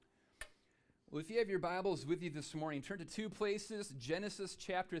Well, if you have your Bibles with you this morning, turn to two places, Genesis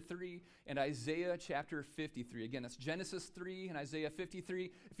chapter 3 and Isaiah chapter 53. Again, that's Genesis 3 and Isaiah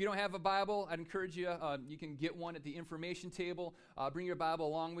 53. If you don't have a Bible, I'd encourage you, you can get one at the information table. Bring your Bible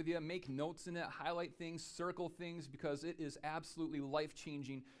along with you. Make notes in it, highlight things, circle things, because it is absolutely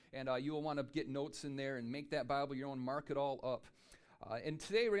life-changing, and you will want to get notes in there and make that Bible your own, mark it all up. And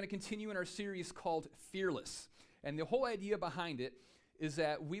today we're going to continue in our series called Fearless. And the whole idea behind it is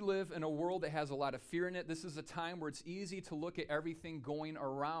that we live in a world that has a lot of fear in it. This is a time where it's easy to look at everything going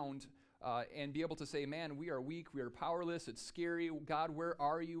around and be able to say, man, we are weak, we are powerless, it's scary, God, where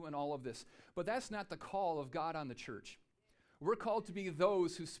are you, and all of this. But that's not the call of God on the church. We're called to be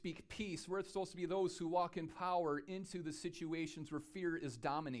those who speak peace. We're supposed to be those who walk in power into the situations where fear is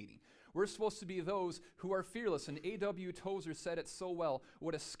dominating. We're supposed to be those who are fearless. And A.W. Tozer said it so well,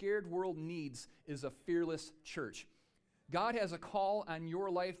 what a scared world needs is a fearless church. God has a call on your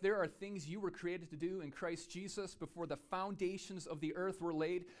life. There are things you were created to do in Christ Jesus before the foundations of the earth were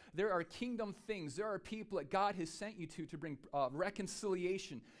laid. There are kingdom things. There are people that God has sent you to bring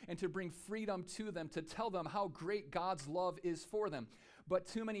reconciliation and to bring freedom to them, to tell them how great God's love is for them. But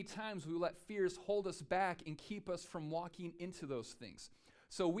too many times we let fears hold us back and keep us from walking into those things.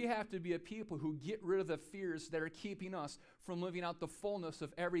 So we have to be a people who get rid of the fears that are keeping us from living out the fullness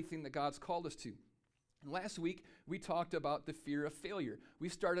of everything that God's called us to. Last week, we talked about the fear of failure. We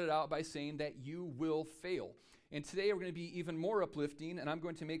started out by saying that you will fail. And today we're going to be even more uplifting, and I'm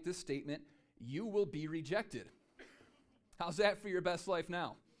going to make this statement: you will be rejected. How's that for your best life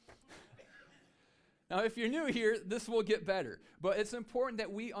now? Now, if you're new here, this will get better. But it's important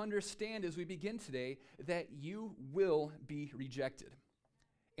that we understand as we begin today that you will be rejected.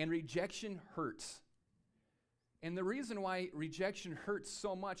 And rejection hurts. And the reason why rejection hurts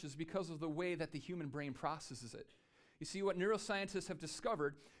so much is because of the way that the human brain processes it. You see, what neuroscientists have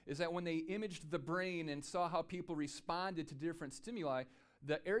discovered is that when they imaged the brain and saw how people responded to different stimuli,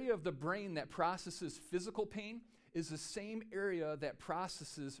 the area of the brain that processes physical pain is the same area that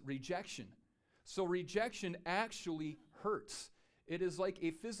processes rejection. So rejection actually hurts. It is like a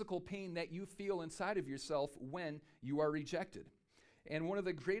physical pain that you feel inside of yourself when you are rejected. And one of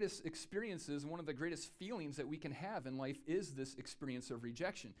the greatest experiences, one of the greatest feelings that we can have in life is this experience of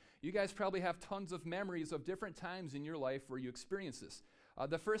rejection. You guys probably have tons of memories of different times in your life where you experience this.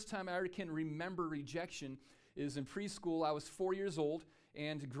 The first time I can remember rejection is in preschool. I was 4 years old,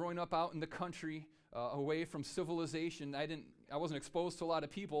 and growing up out in the country, away from civilization, I wasn't exposed to a lot of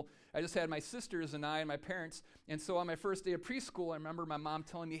people. I just had my sisters and I and my parents. And so on my first day of preschool, I remember my mom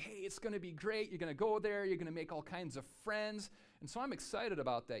telling me, hey, it's going to be great. You're going to go there. You're going to make all kinds of friends. And so I'm excited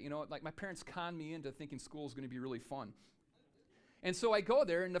about that. You know, like my parents conned me into thinking school is going to be really fun. And so I go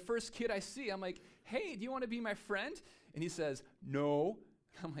there, and the first kid I see, I'm like, hey, do you want to be my friend? And he says, no.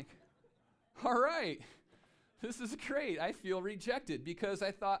 I'm like, all right, this is great. I feel rejected because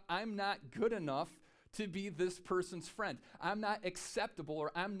I thought I'm not good enough to be this person's friend. I'm not acceptable,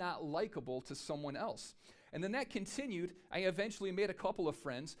 or I'm not likable to someone else. And then that continued. I eventually made a couple of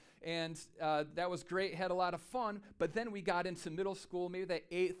friends, and that was great, had a lot of fun. But then we got into middle school, maybe that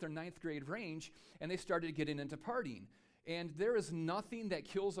 8th or 9th grade range, and they started getting into partying. And there is nothing that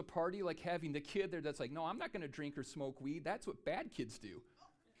kills a party like having the kid there that's like, no, I'm not going to drink or smoke weed. That's what bad kids do.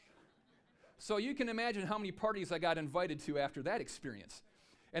 So you can imagine how many parties I got invited to after that experience.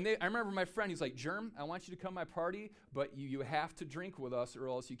 And I remember my friend, he's like, Germ, I want you to come to my party, but you have to drink with us or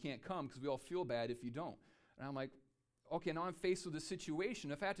else you can't come because we all feel bad if you don't. And I'm like, okay, now I'm faced with a situation.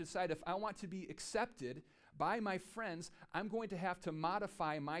 If I have to decide if I want to be accepted by my friends, I'm going to have to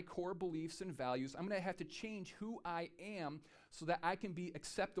modify my core beliefs and values. I'm going to have to change who I am so that I can be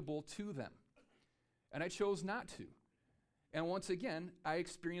acceptable to them. And I chose not to. And once again, I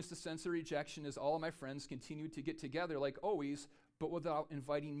experienced a sense of rejection as all of my friends continued to get together like always, but without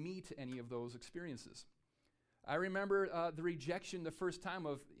inviting me to any of those experiences. I remember the rejection the first time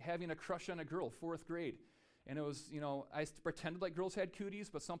of having a crush on a girl, 4th grade. And it was, I pretended like girls had cooties,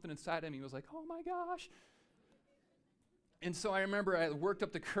 but something inside of me was like, oh my gosh. And so I remember I worked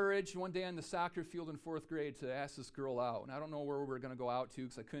up the courage one day on the soccer field in 4th grade to ask this girl out. And I don't know where we were going to go out to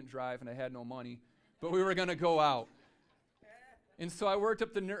because I couldn't drive and I had no money, but we were going to go out. And so I worked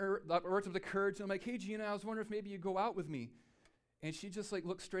up the courage, and I'm like, hey, Gina, I was wondering if maybe you'd go out with me. And she just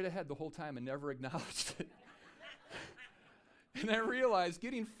looked straight ahead the whole time and never acknowledged it. And I realized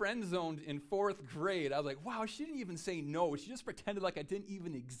getting friend-zoned in 4th grade, I was like, wow, she didn't even say no. She just pretended like I didn't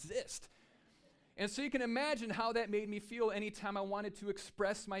even exist. And so you can imagine how that made me feel anytime I wanted to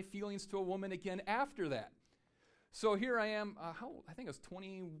express my feelings to a woman again after that. So here I am, I think I was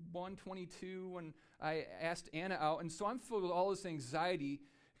 21, 22 when I asked Anna out. And so I'm filled with all this anxiety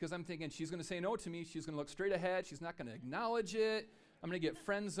Because I'm thinking she's going to say no to me. She's going to look straight ahead. She's not going to acknowledge it. I'm going to get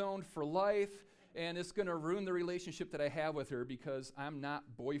friend zoned for life. And it's going to ruin the relationship that I have with her because I'm not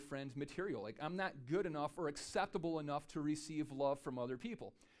boyfriend material. Like, I'm not good enough or acceptable enough to receive love from other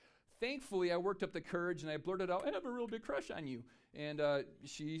people. Thankfully, I worked up the courage and I blurted out, I have a real big crush on you. And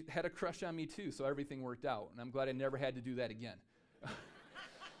she had a crush on me too, so everything worked out. And I'm glad I never had to do that again.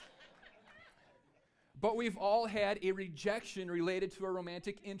 But we've all had a rejection related to a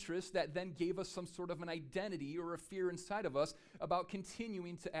romantic interest that then gave us some sort of an identity or a fear inside of us about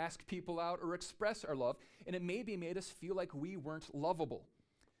continuing to ask people out or express our love, and it maybe made us feel like we weren't lovable.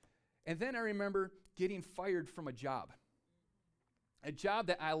 And then I remember getting fired from a job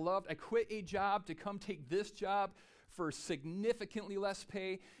that I loved. I quit a job to come take this job for significantly less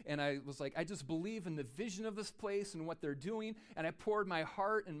pay, and I was like, I just believe in the vision of this place and what they're doing, and I poured my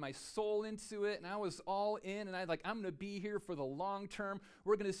heart and my soul into it, and I was all in, and I'm going to be here for the long term.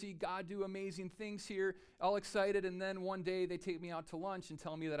 We're going to see God do amazing things here, all excited, and then one day they take me out to lunch and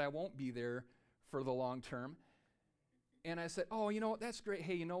tell me that I won't be there for the long term. And I said, oh, you know what, that's great.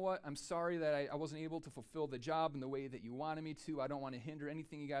 Hey, you know what, I'm sorry that I wasn't able to fulfill the job in the way that you wanted me to. I don't want to hinder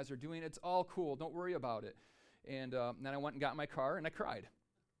anything you guys are doing. It's all cool. Don't worry about it. And then I went and got in my car, and I cried.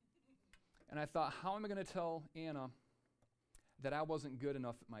 And I thought, how am I going to tell Anna that I wasn't good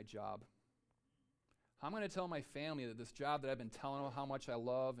enough at my job? How am I going to tell my family that this job that I've been telling them how much I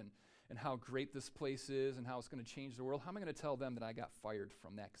love and how great this place is and how it's going to change the world, how am I going to tell them that I got fired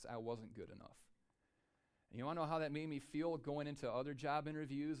from that because I wasn't good enough? And you want to know how that made me feel going into other job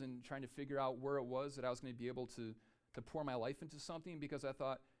interviews and trying to figure out where it was that I was going to be able to pour my life into something? Because I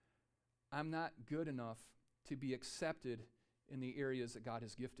thought, I'm not good enough to be accepted in the areas that God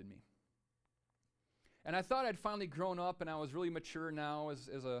has gifted me. And I thought I'd finally grown up and I was really mature now as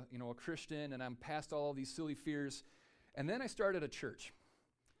a Christian, and I'm past all of these silly fears. And then I started a church.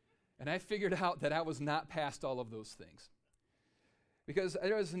 And I figured out that I was not past all of those things. Because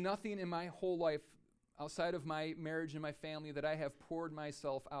there was nothing in my whole life outside of my marriage and my family that I have poured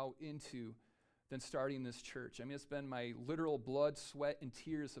myself out into than starting this church. I mean, it's been my literal blood, sweat, and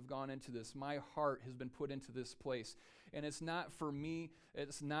tears have gone into this. My heart has been put into this place. And it's not for me.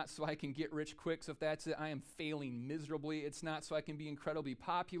 It's not so I can get rich quick. So if that's it, I am failing miserably. It's not so I can be incredibly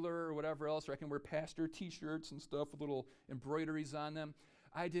popular or whatever else, or I can wear pastor t-shirts and stuff with little embroideries on them.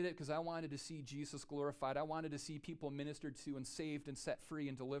 I did it because I wanted to see Jesus glorified. I wanted to see people ministered to and saved and set free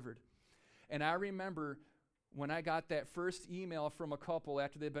and delivered. And I remember when I got that first email from a couple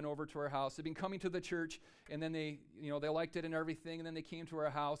after they'd been over to our house. They'd been coming to the church, and then they liked it and everything, and then they came to our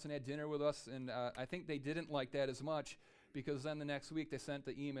house and had dinner with us, and I think they didn't like that as much, because then the next week they sent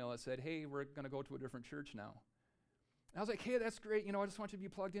the email that said, hey, we're going to go to a different church now. And I was like, hey, that's great. I just want you to be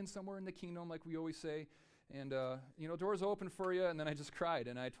plugged in somewhere in the kingdom, like we always say, and doors open for you. And then I just cried,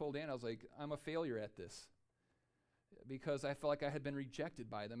 and I told Ann, I was like, I'm a failure at this, because I felt like I had been rejected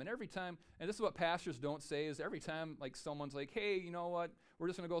by them. And every time, and this is what pastors don't say, is every time like someone's like, hey, you know what, we're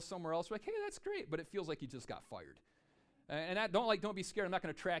just going to go somewhere else. We're like, hey, that's great, but it feels like you just got fired. And don't be scared. I'm not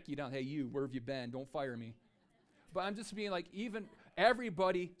going to track you down. Hey, you, where have you been? Don't fire me. But I'm just being like, even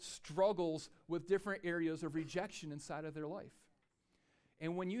everybody struggles with different areas of rejection inside of their life.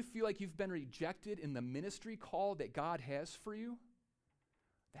 And when you feel like you've been rejected in the ministry call that God has for you,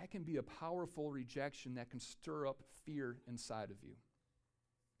 that can be a powerful rejection that can stir up fear inside of you.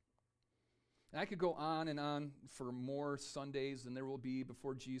 And I could go on and on for more Sundays than there will be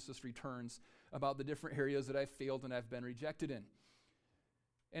before Jesus returns about the different areas that I've failed and I've been rejected in.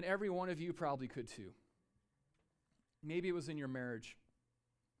 And every one of you probably could too. Maybe it was in your marriage,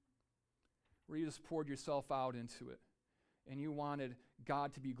 where you just poured yourself out into it, and you wanted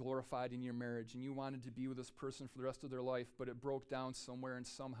God to be glorified in your marriage, and you wanted to be with this person for the rest of their life, but it broke down somewhere and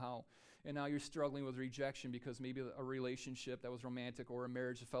somehow. And now you're struggling with rejection because maybe a relationship that was romantic or a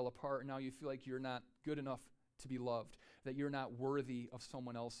marriage that fell apart, and now you feel like you're not good enough to be loved, that you're not worthy of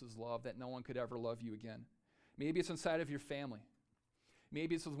someone else's love, that no one could ever love you again. Maybe it's inside of your family.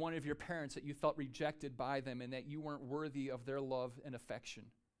 Maybe it's with one of your parents that you felt rejected by them and that you weren't worthy of their love and affection.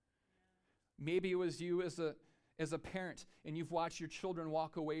 Maybe it was you as a parent, and you've watched your children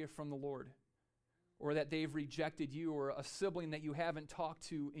walk away from the Lord, or that they've rejected you, or a sibling that you haven't talked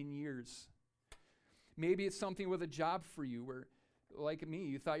to in years. Maybe it's something with a job for you where, like me,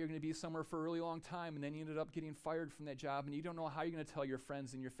 you thought you were going to be somewhere for a really long time, and then you ended up getting fired from that job, and you don't know how you're going to tell your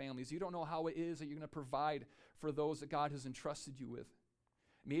friends and your families. You don't know how it is that you're going to provide for those that God has entrusted you with.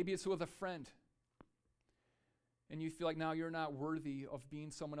 Maybe it's with a friend, and you feel like now you're not worthy of being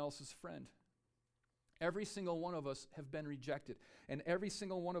someone else's friend. Every single one of us have been rejected, and every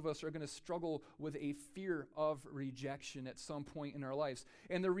single one of us are going to struggle with a fear of rejection at some point in our lives.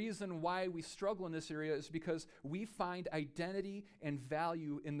 And the reason why we struggle in this area is because we find identity and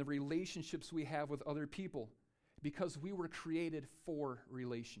value in the relationships we have with other people, because we were created for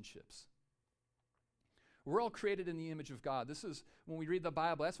relationships. We're all created in the image of God. This is, when we read the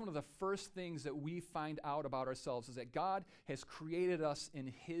Bible, that's one of the first things that we find out about ourselves, is that God has created us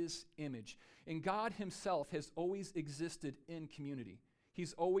in His image. And God Himself has always existed in community.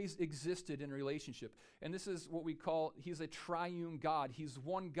 He's always existed in relationship. And this is what we call, He's a triune God. He's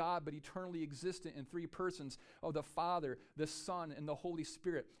one God, but eternally existent in three persons of the Father, the Son, and the Holy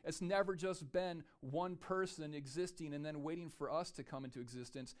Spirit. It's never just been one person existing and then waiting for us to come into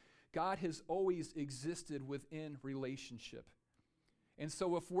existence. God has always existed within relationship. And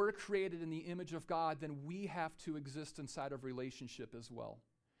so if we're created in the image of God, then we have to exist inside of relationship as well.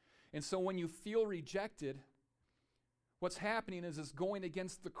 And so when you feel rejected, what's happening is it's going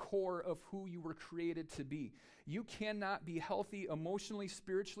against the core of who you were created to be. You cannot be healthy emotionally,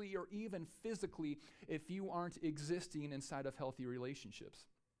 spiritually, or even physically if you aren't existing inside of healthy relationships.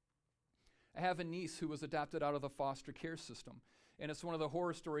 I have a niece who was adopted out of the foster care system. And it's one of the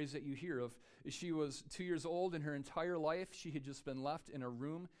horror stories that you hear of. She was 2 years old, and her entire life she had just been left in a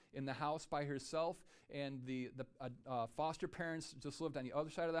room in the house by herself, and the foster parents just lived on the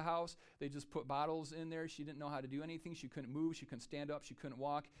other side of the house. They just put bottles in there. She didn't know how to do anything. She couldn't move. She couldn't stand up. She couldn't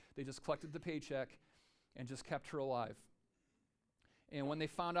walk. They just collected the paycheck and just kept her alive. And when they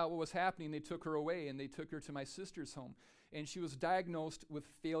found out what was happening, they took her away, and they took her to my sister's home. And she was diagnosed with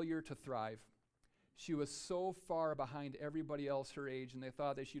failure to thrive. She was so far behind everybody else her age, and they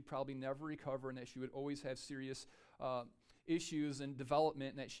thought that she'd probably never recover and that she would always have serious issues and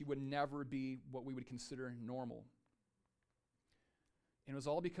development, and that she would never be what we would consider normal. And it was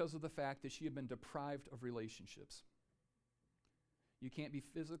all because of the fact that she had been deprived of relationships. You can't be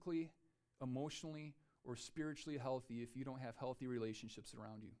physically, emotionally, or spiritually healthy if you don't have healthy relationships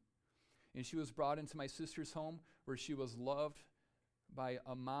around you. And she was brought into my sister's home where she was loved by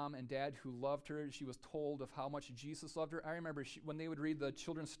a mom and dad who loved her. She was told of how much Jesus loved her. I remember when they would read the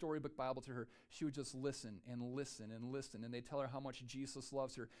children's storybook Bible to her, she would just listen and listen and listen, and they'd tell her how much Jesus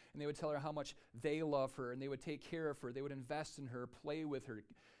loves her, and they would tell her how much they love her, and they would take care of her. They would invest in her, play with her,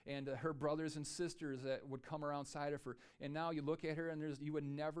 and her brothers and sisters that would come around side of her. And now you look at her, and you would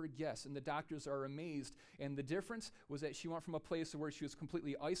never guess, and the doctors are amazed. And the difference was that she went from a place where she was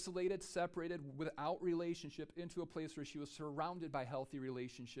completely isolated, separated, without relationship, into a place where she was surrounded by healthy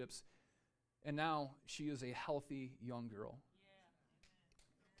relationships. And now she is a healthy young girl.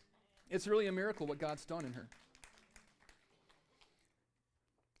 Yeah. It's really a miracle what God's done in her.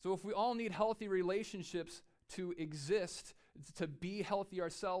 So if we all need healthy relationships to exist, to be healthy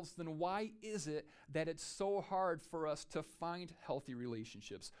ourselves, then why is it that it's so hard for us to find healthy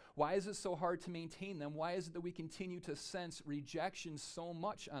relationships? Why is it so hard to maintain them? Why is it that we continue to sense rejection so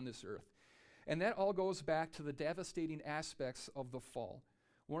much on this earth? And that all goes back to the devastating aspects of the fall.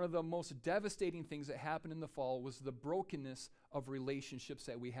 One of the most devastating things that happened in the fall was the brokenness of relationships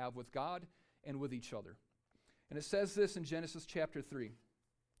that we have with God and with each other. And it says this in Genesis chapter 3,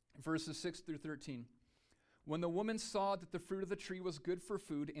 verses 6 through 13. When the woman saw that the fruit of the tree was good for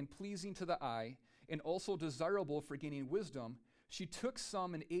food and pleasing to the eye, and also desirable for gaining wisdom, she took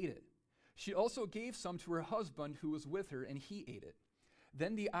some and ate it. She also gave some to her husband who was with her, and he ate it.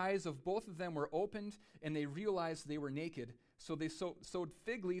 Then the eyes of both of them were opened, and they realized they were naked. So they sewed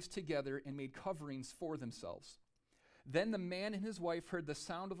fig leaves together and made coverings for themselves. Then the man and his wife heard the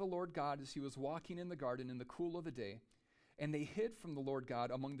sound of the Lord God as he was walking in the garden in the cool of the day, and they hid from the Lord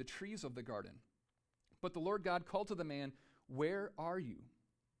God among the trees of the garden. But the Lord God called to the man, "Where are you?"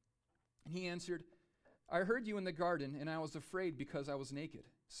 And he answered, "I heard you in the garden, and I was afraid because I was naked,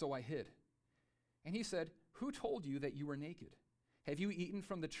 so I hid." And he said, "Who told you that you were naked? Have you eaten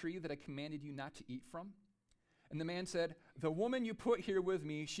from the tree that I commanded you not to eat from?" And the man said, "The woman you put here with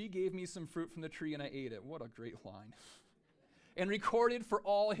me, she gave me some fruit from the tree, and I ate it." What a great line. And recorded for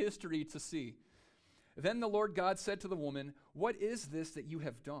all history to see. Then the Lord God said to the woman, "What is this that you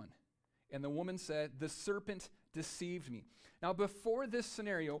have done?" And the woman said, "The serpent deceived me." Now, before this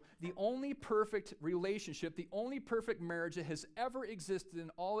scenario, the only perfect relationship, the only perfect marriage that has ever existed in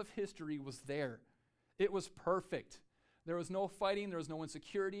all of history was there. It was perfect. There was no fighting, there was no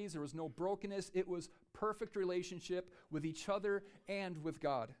insecurities, there was no brokenness. It was perfect relationship with each other and with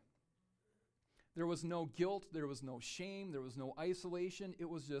God. There was no guilt, there was no shame, there was no isolation. It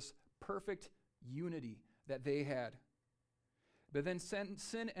was just perfect unity that they had. But then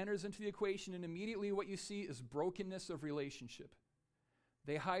sin enters into the equation, and immediately what you see is brokenness of relationship.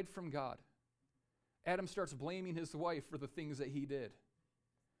 They hide from God. Adam starts blaming his wife for the things that he did.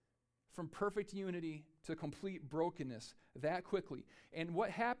 From perfect unity to complete brokenness that quickly. And what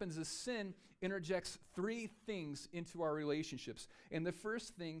happens is sin interjects three things into our relationships. And the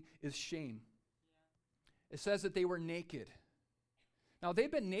first thing is shame. It says that they were naked. Now,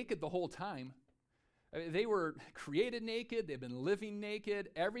 they've been naked the whole time. They were created naked. They've been living naked.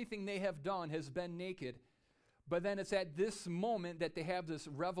 Everything they have done has been naked. But then it's at this moment that they have this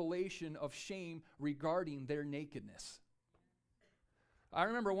revelation of shame regarding their nakedness. I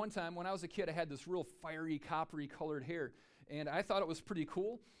remember one time when I was a kid, I had this real fiery, coppery colored hair, and I thought it was pretty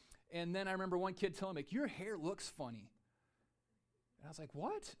cool. And then I remember one kid telling me, your hair looks funny. And I was like,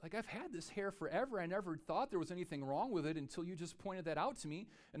 what? Like, I've had this hair forever. I never thought there was anything wrong with it until you just pointed that out to me,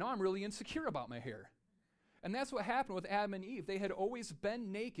 and now I'm really insecure about my hair. And that's what happened with Adam and Eve. They had always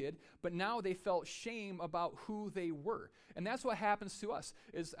been naked, but now they felt shame about who they were. And that's what happens to us.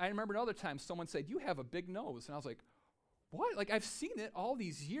 I remember another time someone said, you have a big nose. And I was like, what? Like, I've seen it all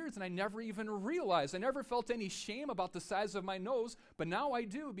these years, and I never even realized. I never felt any shame about the size of my nose, but now I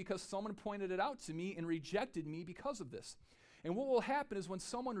do because someone pointed it out to me and rejected me because of this. And what will happen is when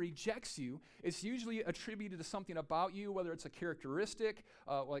someone rejects you, it's usually attributed to something about you, whether it's a characteristic,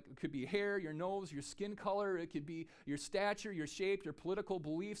 like it could be hair, your nose, your skin color, it could be your stature, your shape, your political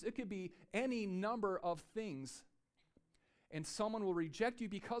beliefs, it could be any number of things. And someone will reject you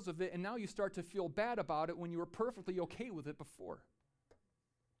because of it, and now you start to feel bad about it when you were perfectly okay with it before.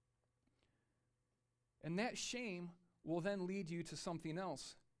 And that shame will then lead you to something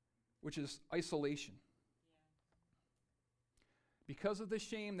else, which is isolation. Because of the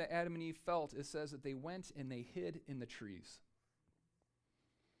shame that Adam and Eve felt, it says that they went and they hid in the trees.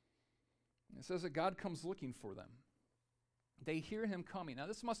 It says that God comes looking for them. They hear him coming. Now,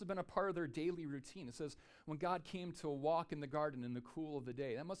 this must have been a part of their daily routine. It says when God came to walk in the garden in the cool of the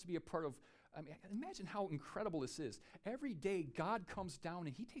day. That must be a part of, imagine how incredible this is. Every day, God comes down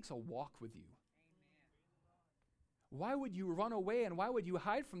and he takes a walk with you. Why would you run away and why would you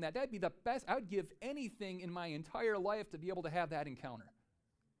hide from that? That'd be the best. I would give anything in my entire life to be able to have that encounter.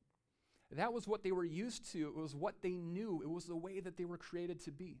 That was what they were used to. It was what they knew. It was the way that they were created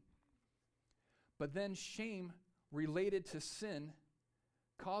to be. But then shame related to sin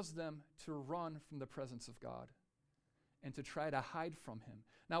caused them to run from the presence of God and to try to hide from him.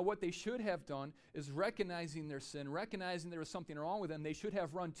 Now, what they should have done is recognizing their sin, recognizing there was something wrong with them. They should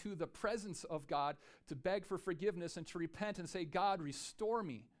have run to the presence of God to beg for forgiveness and to repent and say, God, restore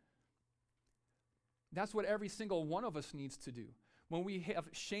me. That's what every single one of us needs to do. When we have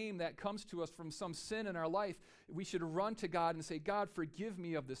shame that comes to us from some sin in our life, we should run to God and say, God, forgive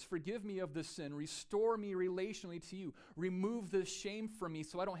me of this. Forgive me of this sin. Restore me relationally to you. Remove this shame from me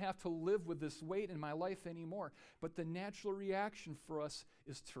so I don't have to live with this weight in my life anymore. But the natural reaction for us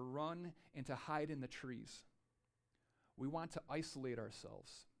is to run and to hide in the trees. We want to isolate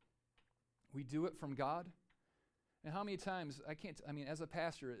ourselves. We do it from God. And how many times, as a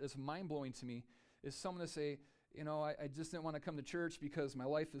pastor, it's mind-blowing to me, is someone to say, I just didn't want to come to church because my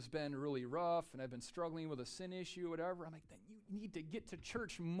life has been really rough and I've been struggling with a sin issue or whatever. I'm like, then you need to get to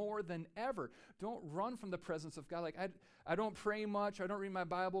church more than ever. Don't run from the presence of God. Like, I don't pray much. I don't read my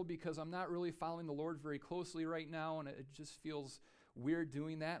Bible because I'm not really following the Lord very closely right now, and it just feels weird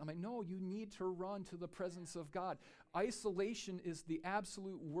doing that. I'm like, no, you need to run to the presence of God. Isolation is the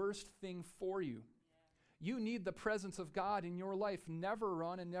absolute worst thing for you. You need the presence of God in your life. Never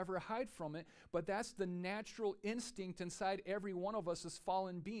run and never hide from it. But that's the natural instinct inside every one of us as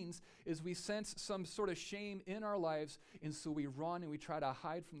fallen beings, is we sense some sort of shame in our lives, and so we run and we try to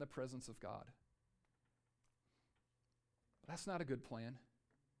hide from the presence of God. That's not a good plan.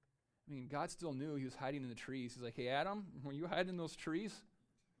 God still knew he was hiding in the trees. He's like, hey, Adam, were you hiding in those trees?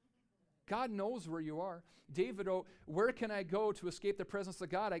 God knows where you are. David wrote, where can I go to escape the presence of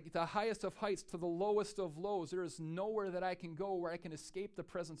God? The highest of heights to the lowest of lows. There is nowhere that I can go where I can escape the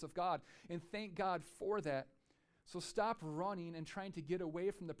presence of God. And thank God for that. So stop running and trying to get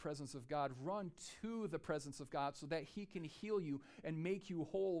away from the presence of God. Run to the presence of God so that he can heal you and make you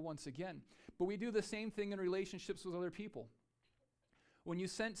whole once again. But we do the same thing in relationships with other people. When you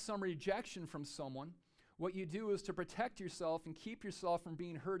sense some rejection from someone, what you do is to protect yourself and keep yourself from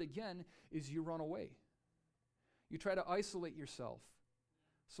being hurt again is you run away. You try to isolate yourself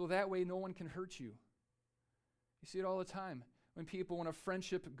so that way no one can hurt you. You see it all the time when a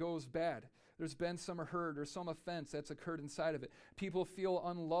friendship goes bad, there's been some hurt or some offense that's occurred inside of it. People feel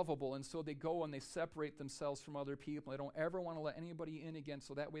unlovable, and so they go and they separate themselves from other people. They don't ever want to let anybody in again,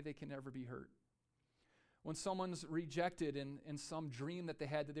 so that way they can never be hurt. When someone's rejected in some dream that they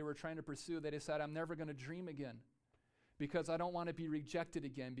had that they were trying to pursue, they decide, I'm never going to dream again because I don't want to be rejected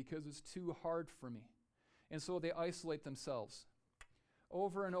again because it's too hard for me. And so they isolate themselves.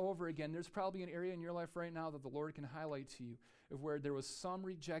 Over and over again, there's probably an area in your life right now that the Lord can highlight to you of where there was some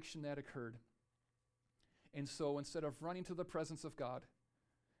rejection that occurred. And so instead of running to the presence of God,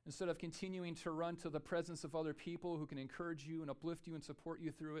 instead of continuing to run to the presence of other people who can encourage you and uplift you and support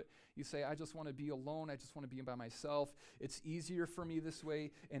you through it, you say, I just want to be alone. I just want to be by myself. It's easier for me this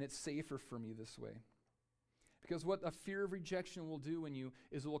way, and it's safer for me this way. Because what a fear of rejection will do in you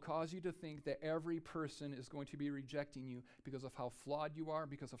is it will cause you to think that every person is going to be rejecting you because of how flawed you are,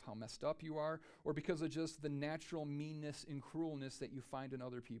 because of how messed up you are, or because of just the natural meanness and cruelness that you find in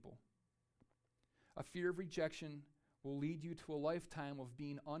other people. A fear of rejection will lead you to a lifetime of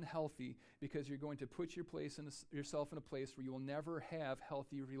being unhealthy because you're going to put yourself in a place where you will never have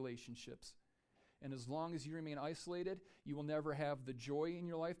healthy relationships. And as long as you remain isolated, you will never have the joy in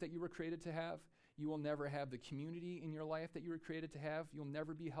your life that you were created to have. You will never have the community in your life that you were created to have. You'll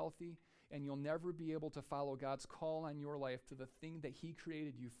never be healthy, and you'll never be able to follow God's call on your life to the thing that He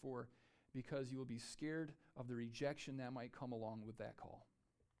created you for, because you will be scared of the rejection that might come along with that call.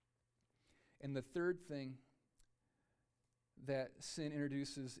 And the third thing that sin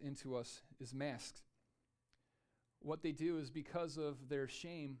introduces into us is masks. What they do is, because of their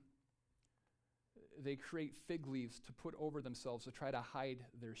shame, they create fig leaves to put over themselves to try to hide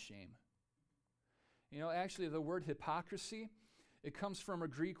their shame. You know, actually, the word hypocrisy, it comes from a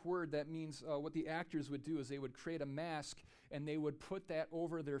Greek word that means what the actors would do is they would create a mask and they would put that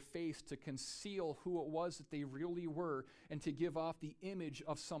over their face to conceal who it was that they really were and to give off the image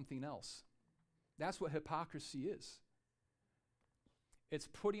of something else. That's what hypocrisy is. It's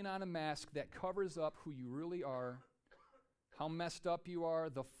putting on a mask that covers up who you really are, how messed up you are,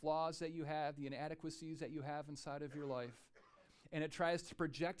 the flaws that you have, the inadequacies that you have inside of your life. And it tries to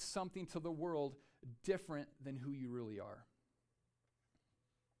project something to the world different than who you really are.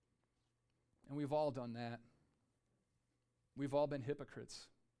 And we've all done that. We've all been hypocrites.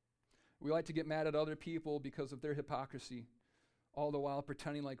 We like to get mad at other people because of their hypocrisy, all the while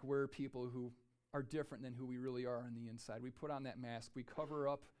pretending like we're people who are different than who we really are on the inside. We put on that mask, we cover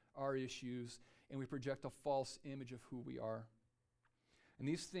up our issues, and we project a false image of who we are. And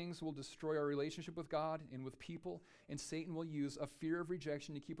these things will destroy our relationship with God and with people, and Satan will use a fear of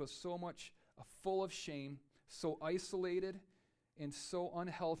rejection to keep us so much full of shame, so isolated, and so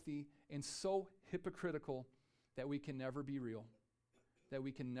unhealthy, and so hypocritical that we can never be real, that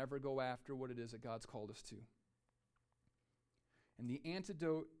we can never go after what it is that God's called us to. And the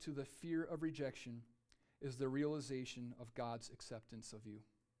antidote to the fear of rejection is the realization of God's acceptance of you.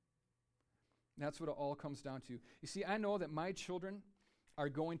 And that's what it all comes down to. You see, I know that my children are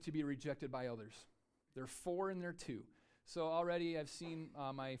going to be rejected by others. They're 4 and they're 2. So already I've seen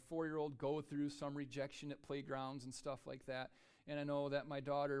my 4-year-old go through some rejection at playgrounds and stuff like that. And I know that my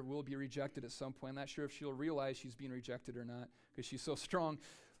daughter will be rejected at some point. I'm not sure if she'll realize she's being rejected or not because she's so strong.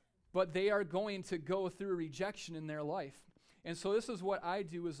 But they are going to go through rejection in their life. And so this is what I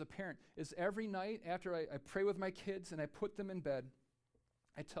do as a parent, is every night after I pray with my kids and I put them in bed,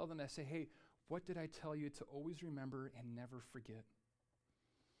 I tell them, I say, hey, what did I tell you to always remember and never forget?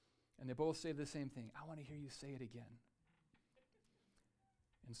 And they both say the same thing. I want to hear you say it again.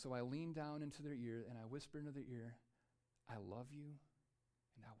 And so I lean down into their ear and I whisper into their ear, I love you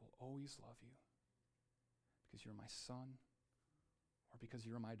and I will always love you because you're my son or because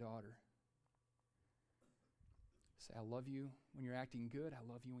you're my daughter. Say, I love you when you're acting good.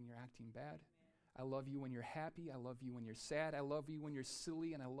 I love you when you're acting bad. I love you when you're happy. I love you when you're sad. I love you when you're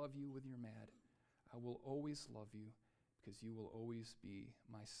silly, and I love you when you're mad. I will always love you because you will always be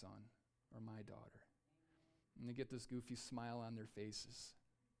my son or my daughter. And they get this goofy smile on their faces.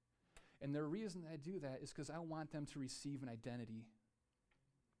 And the reason I do that is because I want them to receive an identity.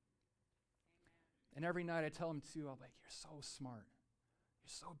 And every night I tell them too, I'm like, you're so smart. You're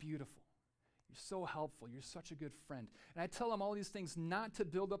so beautiful. You're so helpful. You're such a good friend. And I tell them all these things not to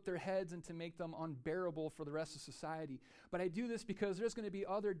build up their heads and to make them unbearable for the rest of society. But I do this because there's going to be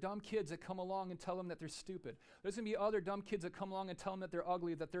other dumb kids that come along and tell them that they're stupid. There's going to be other dumb kids that come along and tell them that they're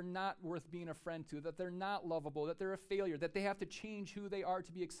ugly, that they're not worth being a friend to, that they're not lovable, that they're a failure, that they have to change who they are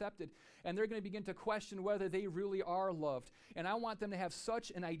to be accepted. And they're going to begin to question whether they really are loved. And I want them to have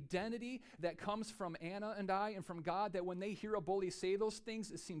such an identity that comes from Anna and I and from God that when they hear a bully say those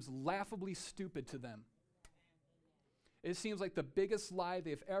things, it seems laughably stupid to them. It seems like the biggest lie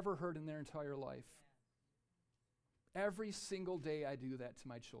they've ever heard in their entire life. Every single day I do that to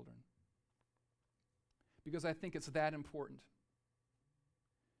my children because I think it's that important.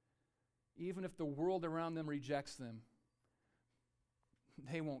 Even if the world around them rejects them,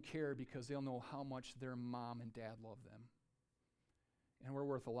 they won't care because they'll know how much their mom and dad love them. And we're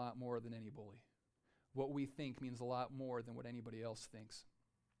worth a lot more than any bully. what we think means a lot more than what anybody else thinks.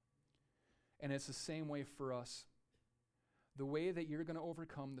 And it's the same way for us. The way that you're going to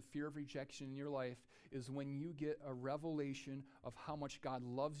overcome the fear of rejection in your life is when you get a revelation of how much God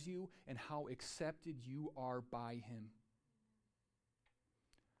loves you and how accepted you are by Him.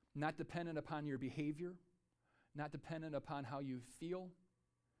 Not dependent upon your behavior, not dependent upon how you feel,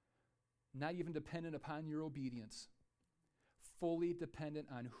 not even dependent upon your obedience. Fully dependent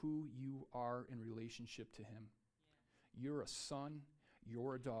on who you are in relationship to Him. Yeah. You're a son,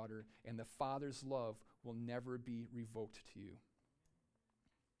 you're a daughter, and the Father's love will never be revoked to you.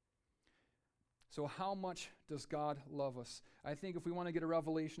 So how much does God love us? I think if we want to get a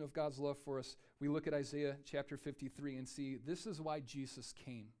revelation of God's love for us, we look at Isaiah chapter 53 and see this is why Jesus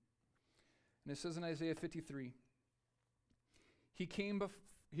came. And it says in Isaiah 53,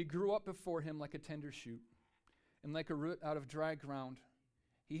 He grew up before Him like a tender shoot, and like a root out of dry ground.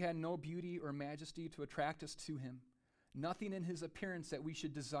 He had no beauty or majesty to attract us to Him, nothing in His appearance that we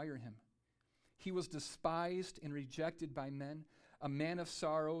should desire Him. He was despised and rejected by men, a man of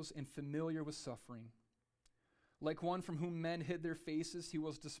sorrows and familiar with suffering. Like one from whom men hid their faces, He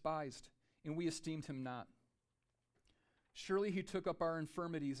was despised, and we esteemed Him not. Surely He took up our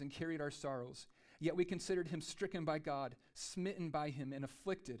infirmities and carried our sorrows, yet we considered Him stricken by God, smitten by Him, and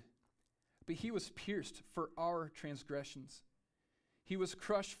afflicted. But He was pierced for our transgressions. He was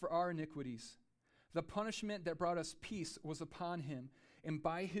crushed for our iniquities. The punishment that brought us peace was upon Him, and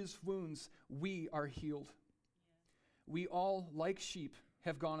by His wounds we are healed. Yeah. We all, like sheep,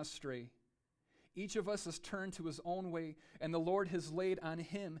 have gone astray. Each of us has turned to his own way, and the Lord has laid on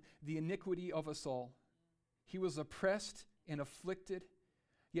Him the iniquity of us all. He was oppressed and afflicted,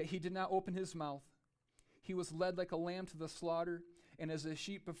 yet He did not open His mouth. He was led like a lamb to the slaughter, and as a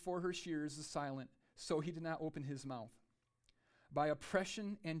sheep before her shearers is silent, so He did not open His mouth. By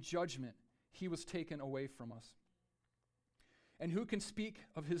oppression and judgment He was taken away from us. And who can speak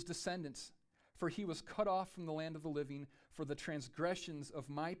of His descendants? For He was cut off from the land of the living. For the transgressions of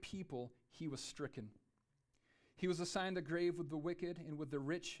my people He was stricken. He was assigned a grave with the wicked and with the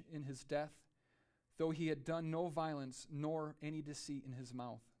rich in His death, though He had done no violence nor any deceit in His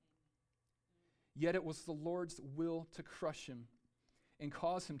mouth. Yet it was the Lord's will to crush Him and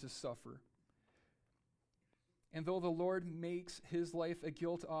cause Him to suffer. And though the Lord makes His life a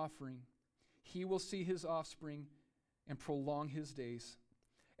guilt offering, He will see His offspring and prolong His days,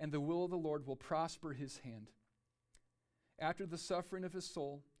 and the will of the Lord will prosper His hand. After the suffering of His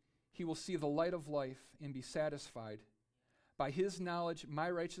soul, He will see the light of life and be satisfied. By His knowledge,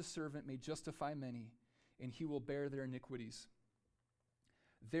 my righteous servant may justify many, and he will bear their iniquities.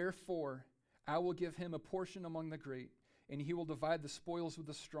 Therefore, I will give him a portion among the great, and he will divide the spoils with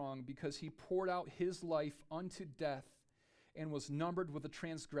the strong, because he poured out his life unto death and was numbered with the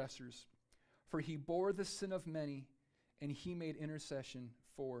transgressors. For he bore the sin of many, and he made intercession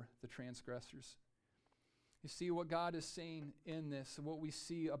for the transgressors. You see what God is saying in this, what we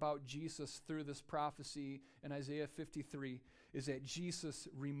see about Jesus through this prophecy in Isaiah 53, is that Jesus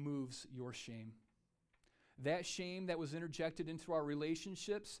removes your shame. That shame that was interjected into our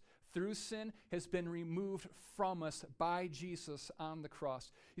relationships through sin has been removed from us by Jesus on the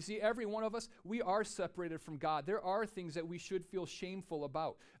cross. You see, every one of us, we are separated from God. There are things that we should feel shameful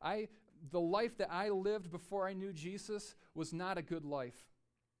about. The life that I lived before I knew Jesus was not a good life.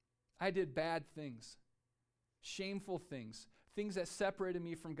 I did bad things, shameful things, things that separated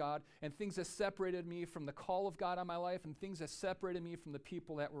me from God, and things that separated me from the call of God on my life, and things that separated me from the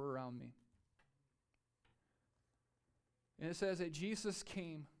people that were around me. And it says that Jesus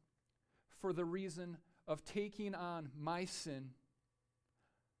came for the reason of taking on my sin,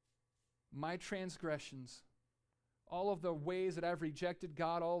 my transgressions, all of the ways that I've rejected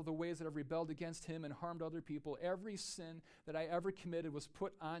God, all of the ways that I've rebelled against Him and harmed other people. Every sin that I ever committed was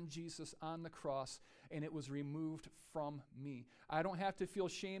put on Jesus on the cross, and it was removed from me. I don't have to feel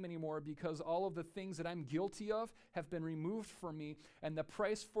shame anymore, because all of the things that I'm guilty of have been removed from me, and the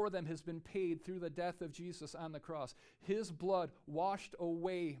price for them has been paid through the death of Jesus on the cross. His blood washed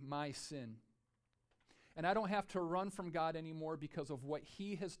away my sin. And I don't have to run from God anymore because of what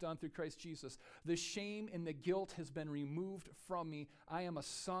He has done through Christ Jesus. The shame and the guilt has been removed from me. I am a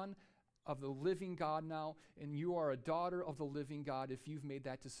son of the living God now, and you are a daughter of the living God if you've made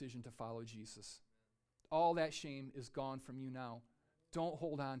that decision to follow Jesus. All that shame is gone from you now. Don't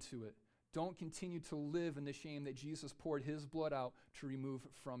hold on to it. Don't continue to live in the shame that Jesus poured His blood out to remove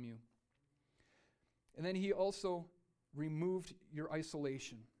from you. And then He also removed your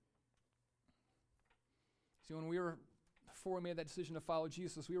isolation. See, before we made that decision to follow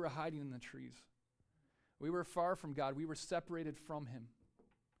Jesus, we were hiding in the trees. We were far from God. We were separated from Him.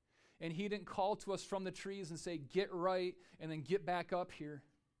 And he didn't call to us from the trees and say, get right, and then get back up here.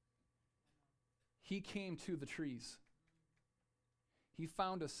 He came to the trees. He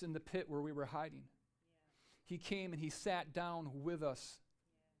found us in the pit where we were hiding. He came and he sat down with us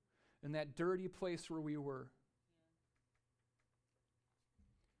in that dirty place where we were.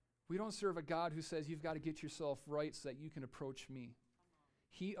 We don't serve a God who says you've got to get yourself right so that you can approach me.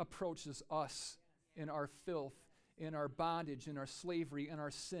 He approaches us in our filth, in our bondage, in our slavery, in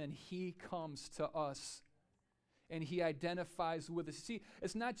our sin. He comes to us and he identifies with us. See,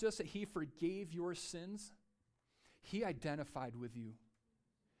 it's not just that he forgave your sins. He identified with you.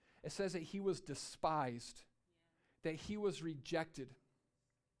 It says that he was despised, that he was rejected.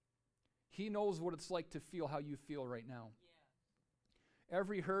 He knows what it's like to feel how you feel right now.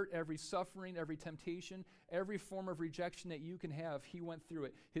 Every hurt, every suffering, every temptation, every form of rejection that you can have, he went through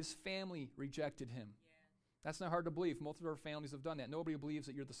it. His family rejected him. That's not hard to believe. Most of our families have done that. Nobody believes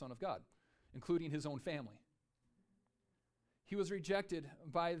that you're the Son of God, including his own family. He was rejected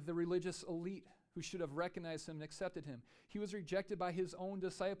by the religious elite who should have recognized him and accepted him. He was rejected by his own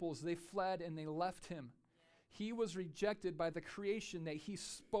disciples. They fled and they left him. He was rejected by the creation that he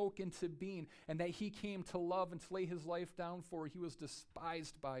spoke into being and that he came to love and to lay his life down for. He was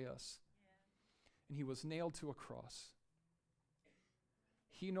despised by us. And he was nailed to a cross.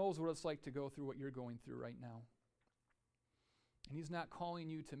 He knows what it's like to go through what you're going through right now. And he's not calling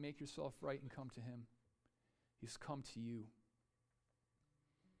you to make yourself right and come to him. He's come to you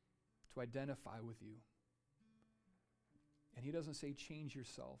to identify with you. And he doesn't say change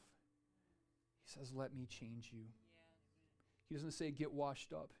yourself. He says, let me change you. He doesn't say get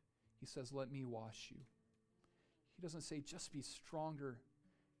washed up. He says, let me wash you. He doesn't say just be stronger.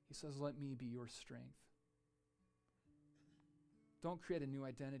 He says, let me be your strength. Don't create a new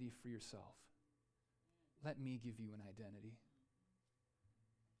identity for yourself. Let me give you an identity.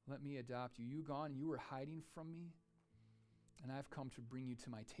 Let me adopt you. You gone, you were hiding from me, and I've come to bring you to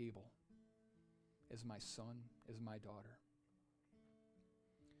my table as my son, as my daughter.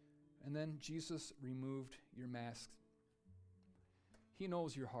 And then Jesus removed your mask. He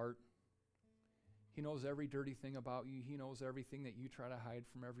knows your heart. He knows every dirty thing about you. He knows everything that you try to hide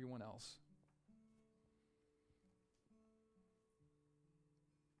from everyone else.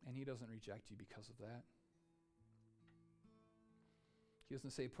 And he doesn't reject you because of that. He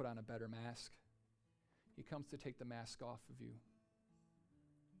doesn't say put on a better mask. He comes to take the mask off of you.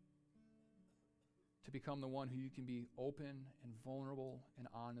 To become the one who you can be open and vulnerable and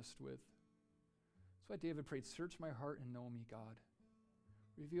honest with. That's why David prayed, search my heart and know me, God.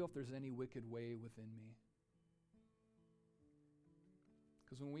 Reveal if there's any wicked way within me.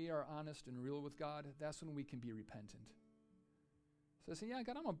 Because when we are honest and real with God, that's when we can be repentant. So I say, yeah,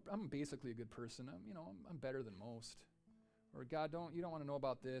 God, I'm basically a good person. I'm better than most. Or God, you don't want to know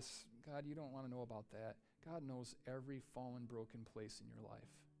about this. God, you don't want to know about that. God knows every fallen, broken place in your life.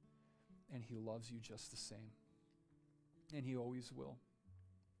 And he loves you just the same. And he always will.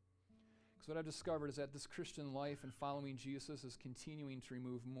 Because what I've discovered is that this Christian life and following Jesus is continuing to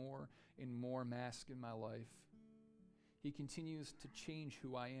remove more and more masks in my life. He continues to change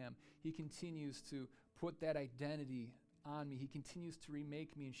who I am. He continues to put that identity on me. He continues to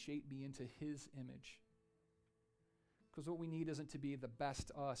remake me and shape me into his image. Because what we need isn't to be the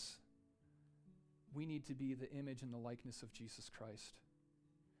best us. We need to be the image and the likeness of Jesus Christ.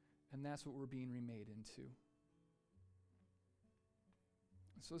 And that's what we're being remade into.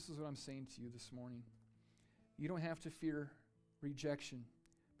 So this is what I'm saying to you this morning. You don't have to fear rejection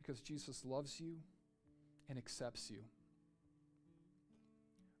because Jesus loves you and accepts you.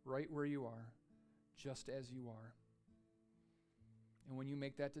 Right where you are, just as you are. And when you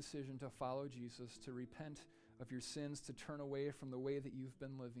make that decision to follow Jesus, to repent of your sins, to turn away from the way that you've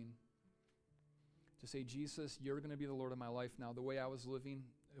been living, to say, Jesus, you're going to be the Lord of my life now. The way I was living,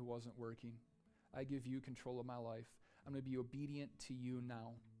 it wasn't working. I give you control of my life. I'm going to be obedient to you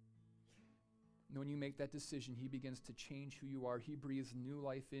now. And when you make that decision, he begins to change who you are. He breathes new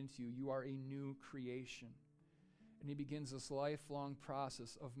life into you. You are a new creation. And he begins this lifelong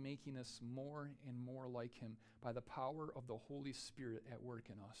process of making us more and more like him by the power of the Holy Spirit at work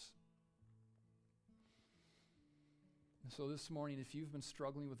in us. And so this morning, if you've been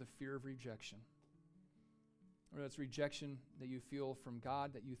struggling with the fear of rejection, or it's rejection that you feel from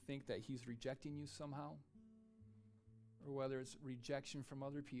God, that you think that he's rejecting you somehow, or whether it's rejection from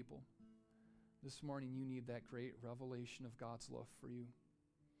other people, this morning you need that great revelation of God's love for you,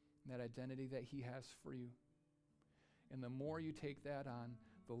 and that identity that he has for you. And the more you take that on,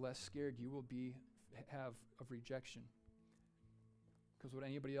 the less scared you will have of rejection. Because what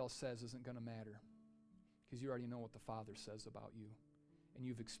anybody else says isn't going to matter. Because you already know what the Father says about you. and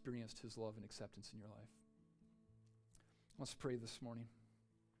you've experienced his love and acceptance in your life. Let's pray this morning.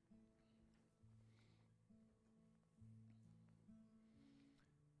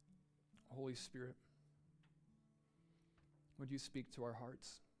 Holy Spirit, would you speak to our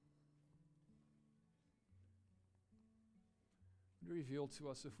hearts? Would you reveal to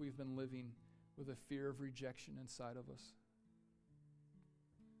us if we've been living with a fear of rejection inside of us?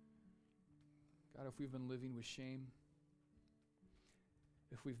 God, if we've been living with shame,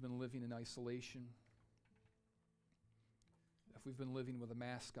 if we've been living in isolation, if we've been living with a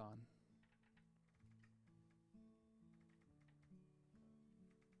mask on,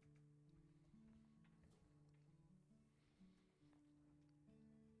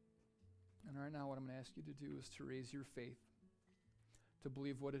 and right now what I'm going to ask you to do is to raise your faith, to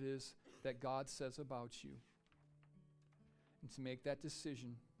believe what it is that God says about you, and to make that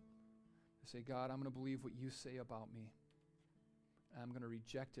decision to say, God, I'm going to believe what you say about me. I'm going to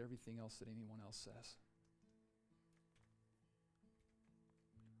reject everything else that anyone else says.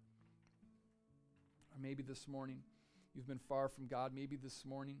 Or maybe this morning you've been far from God. Maybe this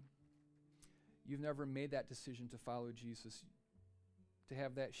morning you've never made that decision to follow Jesus, to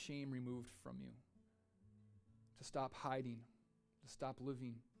have that shame removed from you, to stop hiding, to stop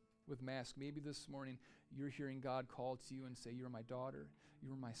living with masks. Maybe this morning you're hearing God call to you and say, you're my daughter,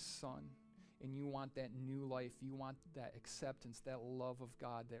 you're my son, and you want that new life. You want that acceptance, that love of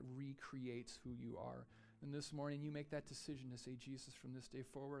God that recreates who you are. And this morning you make that decision to say, Jesus, from this day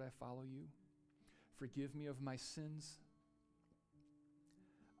forward, I follow you. Forgive me of my sins.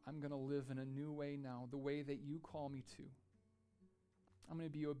 I'm going to live in a new way now, the way that you call me to. I'm going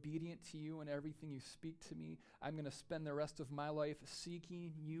to be obedient to you in everything you speak to me. I'm going to spend the rest of my life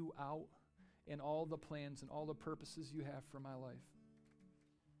seeking you out in all the plans and all the purposes you have for my life.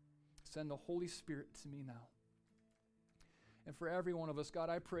 Send the Holy Spirit to me now. And for every one of us,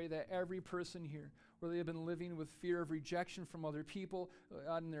 God, I pray that every person here, where they have been living with fear of rejection from other people,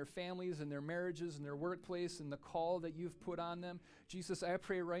 in their families and their marriages and their workplace and the call that you've put on them, Jesus, I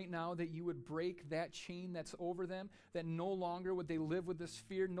pray right now that you would break that chain that's over them, that no longer would they live with this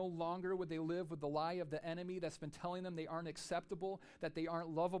fear, no longer would they live with the lie of the enemy that's been telling them they aren't acceptable, that they aren't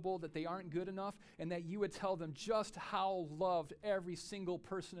lovable, that they aren't good enough, and that you would tell them just how loved every single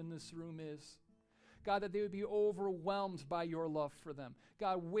person in this room is. God, that they would be overwhelmed by your love for them.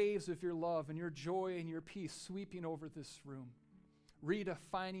 God, waves of your love and your joy and your peace sweeping over this room,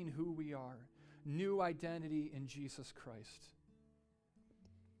 redefining who we are, new identity in Jesus Christ.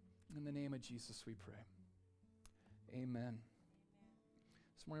 In the name of Jesus we pray. Amen.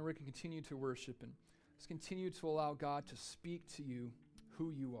 This morning we're going to continue to worship and let's continue to allow God to speak to you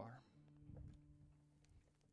who you are.